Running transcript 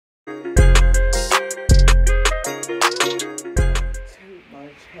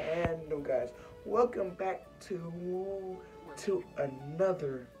Welcome back to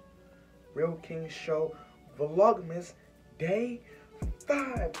another Real King Show Vlogmas Day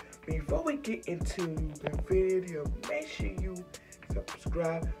 5. Before we get into the video, make sure you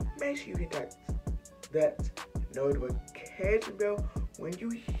subscribe. Make sure you hit that notification bell. When you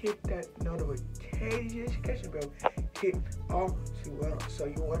hit that notification bell, hit all so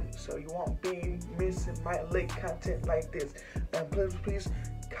you won't be missing my late content like this. And please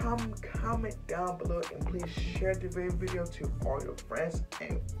comment down below and please share the video to all your friends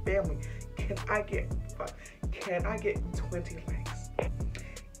and family. Can I get 20 likes?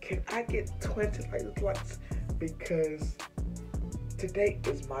 Can I get 20 likes? Because today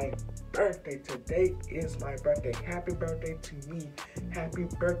is my birthday. Today is my birthday. Happy birthday to me. Happy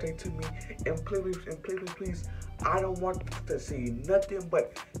birthday to me. And please, I don't want to see nothing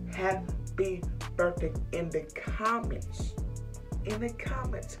but happy birthday in the comments. In the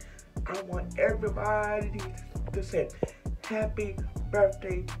comments, I want everybody to say happy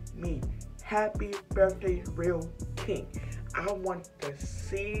birthday me. Happy birthday Real King. I want to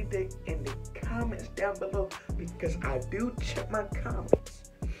see that in the comments down below because I do check my comments.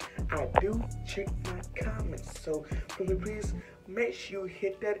 So please make sure you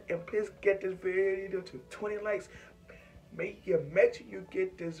hit that and please get this video to 20 likes. Make sure you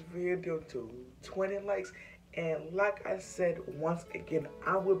get this video to 20 likes. And like I said once again,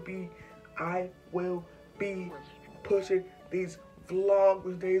 I will be pushing these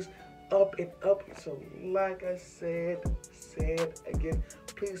vlog days up and up. So like I said again,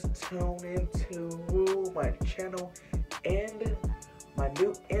 please tune into my channel and my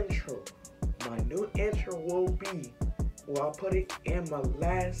new intro. My new intro will I'll put it in my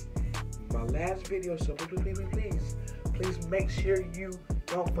last video. So please make sure you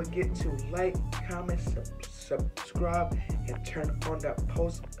don't forget to like, comment, subscribe, and turn on the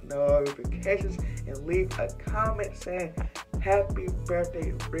post notifications and leave a comment saying happy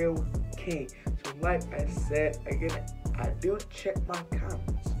birthday Real King. So like I said again, I do check my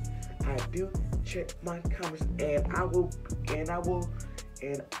comments.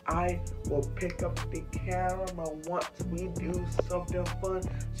 And I will pick up the camera once we do something fun.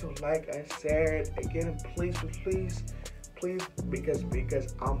 So like I said again, please,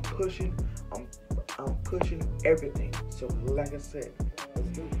 because I'm pushing everything. So like I said,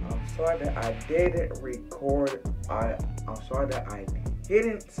 I'm sorry that I didn't record. I'm sorry that I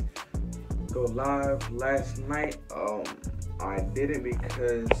didn't go live last night. I didn't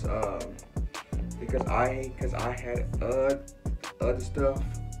because I had other stuff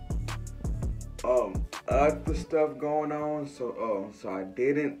going on. So I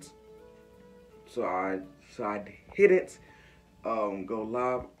didn't go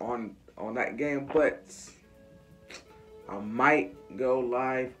live on that game, but I might go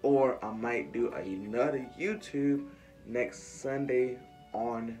live or I might do another YouTube next Sunday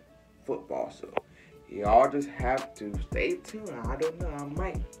on football. So y'all just have to stay tuned. I don't know.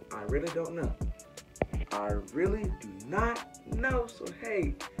 I really don't know. I really do not know. So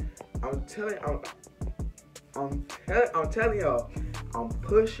hey, I'm telling y'all, I'm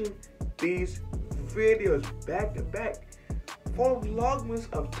pushing these videos back to back for Vlogmas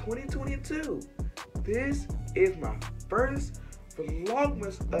of 2022. This is my first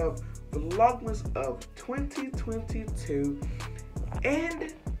Vlogmas of 2022,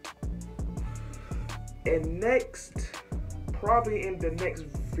 and probably in the next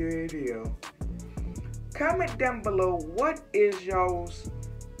video, comment down below what is y'all's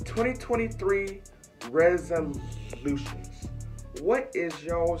 2023 resolutions. What is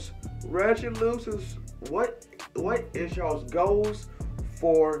y'all's resolutions? What is y'all's goals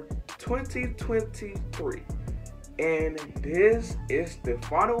for 2023? And this is the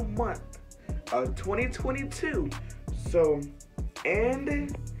final month of 2022. So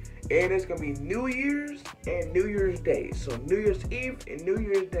and it's gonna be New Year's and New Year's Day. So New Year's Eve and New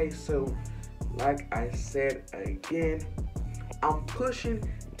Year's Day. So like I said again, I'm pushing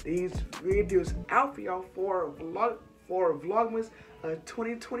these videos out for y'all for Vlogmas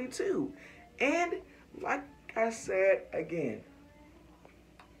 2022. And like I said again,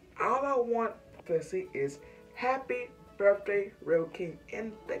 all I want to see is happy birthday Real King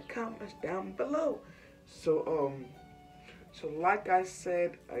in the comments down below. So like I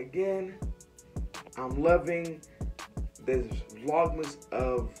said again, I'm loving this Vlogmas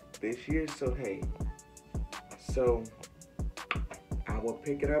of this year. So hey, so I will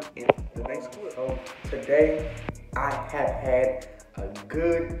pick it up in the next clip. So today I have had a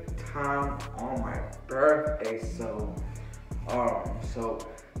good time on my birthday. So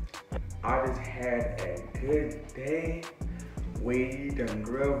I just had a good day. We done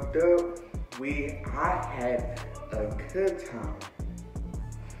grubbed up. I had a good time.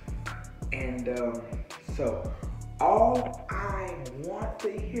 And so all I want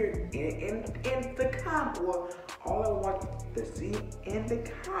to hear in the comments, or all I want to see in the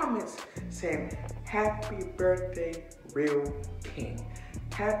comments saying happy birthday, Real King.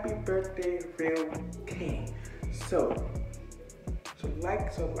 Happy birthday, Real King. So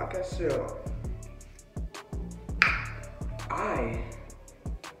like I said, I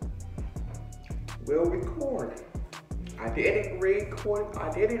will record. I didn't record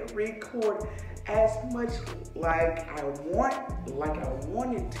as much like I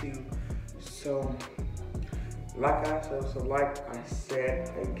wanted to. So like I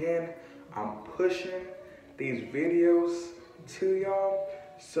said again, I'm pushing these videos to y'all.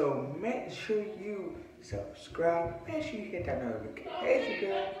 So make sure you subscribe. Make sure you hit that notification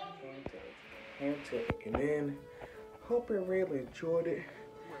bell. And then hope you really enjoyed it,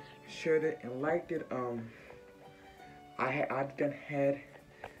 shared it, and liked it. I done had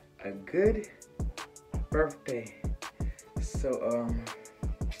a good birthday. So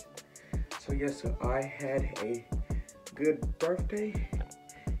I had a good birthday,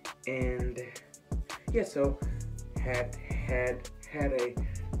 and yeah, so had a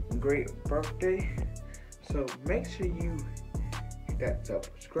great birthday. So make sure you hit that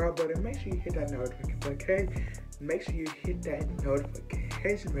subscribe button. Make sure you hit that notification. Make sure you hit that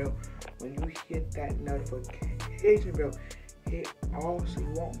notification bell. When you hit that notification bell, hit all so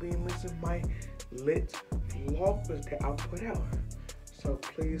you won't be missing my lit vlogs that I put out. So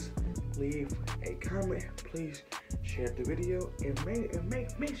please leave a comment. Please share the video, and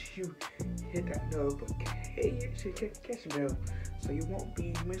make sure you hit that notification bell so you won't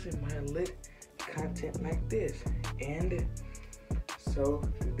be missing my lit content like this. And so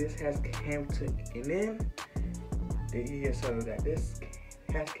this has came to an end. Yeah, so that this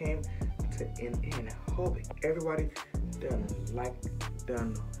has came to an end. Hope everybody done like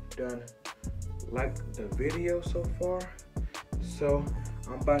the video so far. So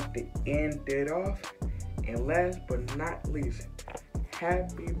I'm about to end it off. And last but not least,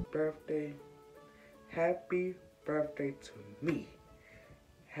 happy birthday to me.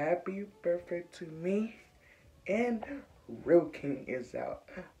 Happy birthday to me. And Real King is out.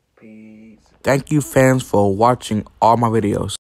 Peace. Thank you, fans, for watching all my videos.